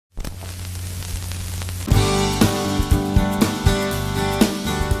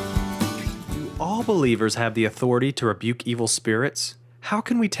all believers have the authority to rebuke evil spirits? How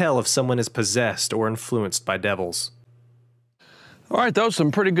can we tell if someone is possessed or influenced by devils? All right, those are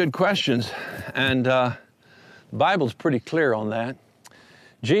some pretty good questions, and the Bible's pretty clear on that.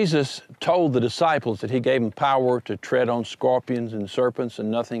 Jesus told the disciples that he gave them power to tread on scorpions and serpents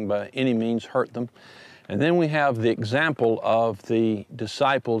and nothing by any means hurt them. And then we have the example of the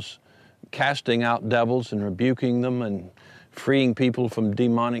disciples casting out devils and rebuking them and freeing people from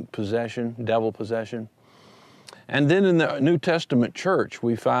demonic possession, devil possession. And then in the New Testament church,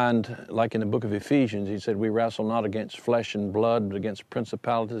 we find, like in the book of Ephesians, he said, we wrestle not against flesh and blood, but against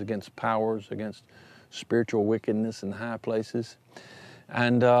principalities, against powers, against spiritual wickedness in high places.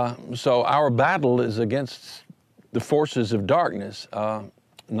 And so our battle is against the forces of darkness,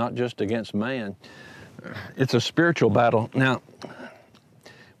 not just against man. It's a spiritual battle. Now,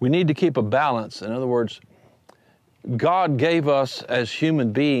 we need to keep a balance. In other words, God gave us as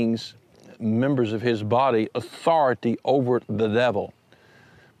human beings, members of his body, authority over the devil.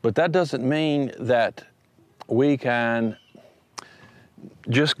 But that doesn't mean that we can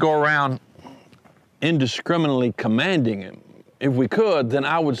just go around indiscriminately commanding him. If we could, then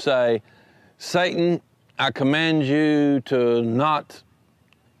I would say, Satan, I command you to not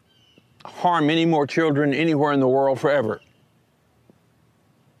harm any more children anywhere in the world forever.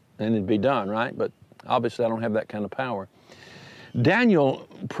 And it'd be done, right? But obviously I don't have that kind of power. Daniel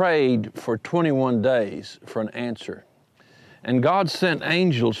prayed for 21 days for an answer. And God sent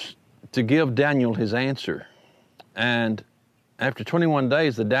angels to give Daniel his answer. And after 21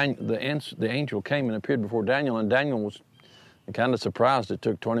 days, the angel came and appeared before Daniel, and Daniel was kind of surprised it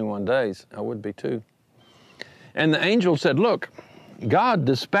took 21 days. I would be too. And the angel said, look, God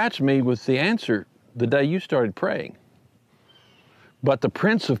dispatched me with the answer the day you started praying. But the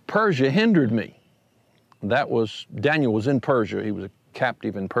prince of Persia hindered me. Daniel was in Persia. He was a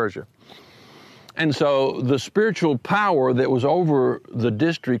captive in Persia. And so the spiritual power that was over the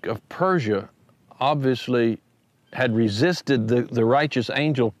district of Persia obviously had resisted the righteous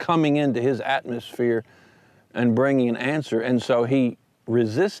angel coming into his atmosphere and bringing an answer. And so he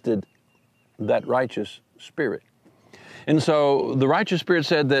resisted that righteous spirit. And so the righteous spirit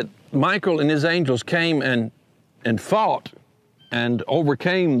said that Michael and his angels came and fought and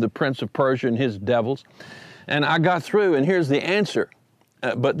overcame the prince of Persia and his devils. And I got through, and here's the answer.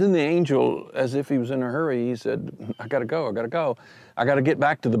 But then the angel, as if he was in a hurry, he said, I gotta go. I gotta get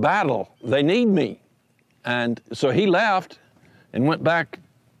back to the battle. They need me. And so he left and went back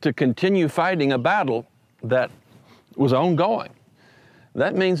to continue fighting a battle that was ongoing.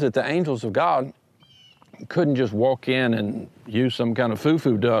 That means that the angels of God couldn't just walk in and use some kind of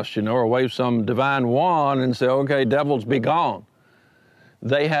foo-foo dust, or wave some divine wand and say, okay, devils be gone.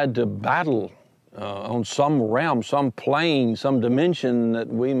 They had to battle on some realm, some plane, some dimension that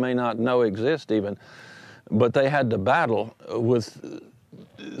we may not know exist even, but they had to battle with,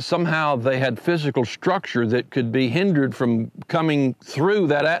 somehow they had physical structure that could be hindered from coming through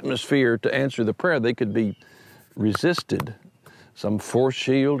that atmosphere to answer the prayer. They could be resisted, some force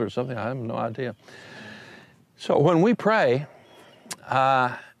shield or something, I have no idea. So when we pray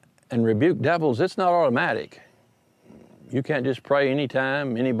and rebuke devils, it's not automatic. You can't just pray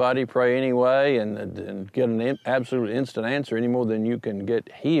anytime, anybody pray anyway, and get an absolute instant answer any more than you can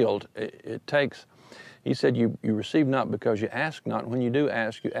get healed. It takes, he said, you receive not because you ask not. When you do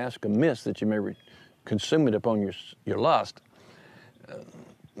ask, you ask amiss that you may consume it upon your lust.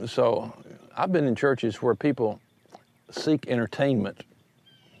 So I've been in churches where people seek entertainment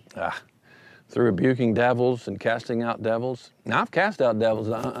through rebuking devils and casting out devils. Now, I've cast out devils.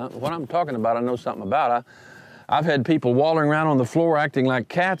 What I'm talking about, I know something about. I've had people wallowing around on the floor acting like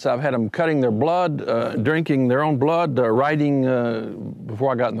cats. I've had them cutting their blood, drinking their own blood, writing,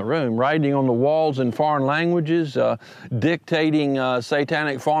 before I got in the room, writing on the walls in foreign languages, dictating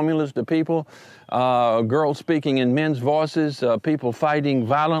satanic formulas to people, girls speaking in men's voices, people fighting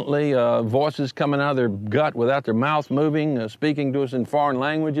violently, voices coming out of their gut without their mouth moving, speaking to us in foreign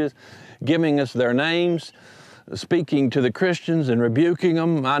languages, giving us their names, speaking to the Christians and rebuking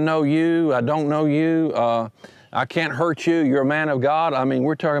them. I know you, I don't know you. I can't hurt you, you're a man of God. I mean,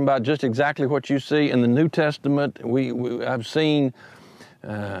 we're talking about just exactly what you see in the New Testament. I've seen,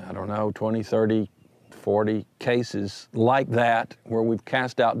 I don't know, 20, 30, 40 cases like that where we've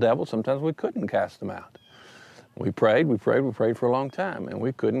cast out devils. Sometimes we couldn't cast them out. We prayed for a long time, and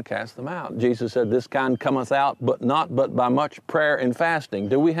we couldn't cast them out. Jesus said, this kind cometh out, but not but by much prayer and fasting.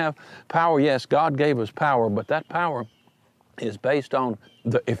 Do we have power? Yes, God gave us power, but that power is based on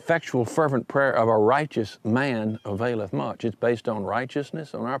the effectual, fervent prayer of a righteous man availeth much. It's based on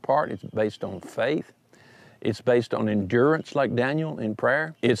righteousness on our part. It's based on faith. It's based on endurance like Daniel in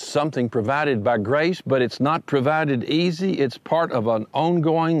prayer. It's something provided by grace, but it's not provided easy. It's part of an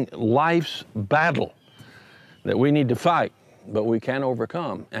ongoing life's battle that we need to fight, but we can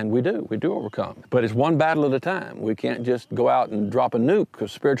overcome, and we do overcome. But it's one battle at a time. We can't just go out and drop a nuke, a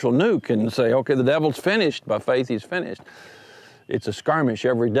spiritual nuke, and say, okay, the devil's finished. By faith, he's finished. It's a skirmish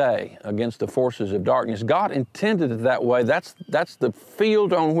every day against the forces of darkness. God intended it that way. That's the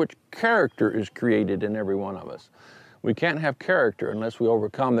field on which character is created in every one of us. We can't have character unless we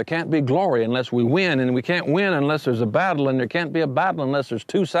overcome. There can't be glory unless we win, and we can't win unless there's a battle, and there can't be a battle unless there's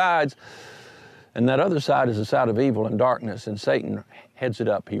two sides. And that other side is the side of evil and darkness, and Satan heads it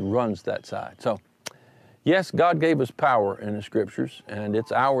up. He runs that side. So, yes, God gave us power in the Scriptures, and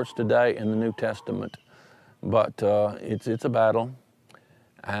it's ours today in the New Testament. But it's a battle,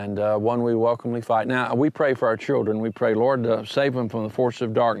 and one we welcomely fight. Now, we pray for our children. We pray, Lord, save them from the force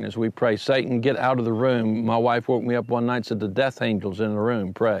of darkness. We pray, Satan, get out of the room. My wife woke me up one night and said, the death angel's in the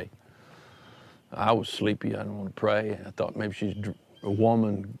room. Pray. I was sleepy. I didn't want to pray. I thought maybe she's a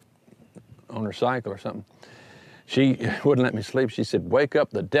woman on her cycle or something. She wouldn't let me sleep. She said, wake up,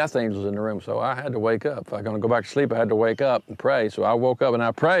 the death angel's in the room. So I had to wake up. If I was going to go back to sleep, I had to wake up and pray. So I woke up and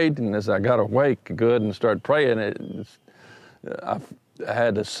I prayed, and as I got awake good and started praying, I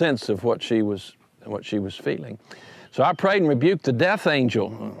had a sense of what she was feeling. So I prayed and rebuked the death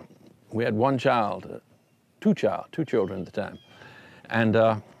angel. We had one child, two children at the time.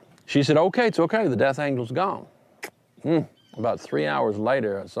 And she said, okay, it's okay, the death angel's gone. About 3 hours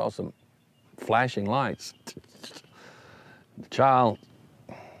later, I saw some flashing lights. The child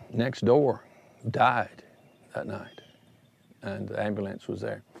next door died that night, and the ambulance was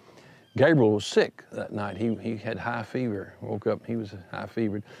there. Gabriel was sick that night. He had high fever. Woke up, he was high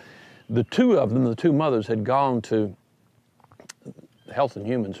fevered. The two of them, the two mothers, had gone to Health and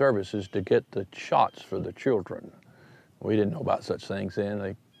Human Services to get the shots for the children. We didn't know about such things then.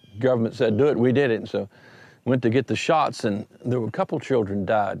 The government said, do it, we did it. And so went to get the shots, and there were a couple children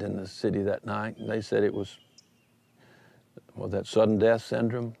died in the city that night. And they said it was that sudden death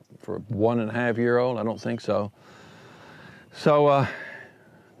syndrome for a 1.5-year-old? I don't think so. So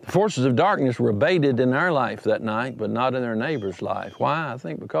the forces of darkness were abated in our life that night, but not in their neighbor's life. Why? I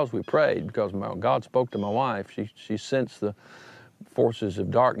think because we prayed, because God spoke to my wife. She sensed the forces of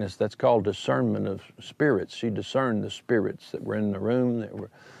darkness. That's called discernment of spirits. She discerned the spirits that were in the room, that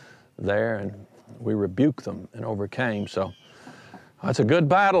were there, and we rebuked them and overcame. So that's a good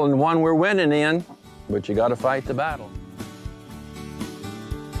battle and one we're winning in, but you got to fight the battle.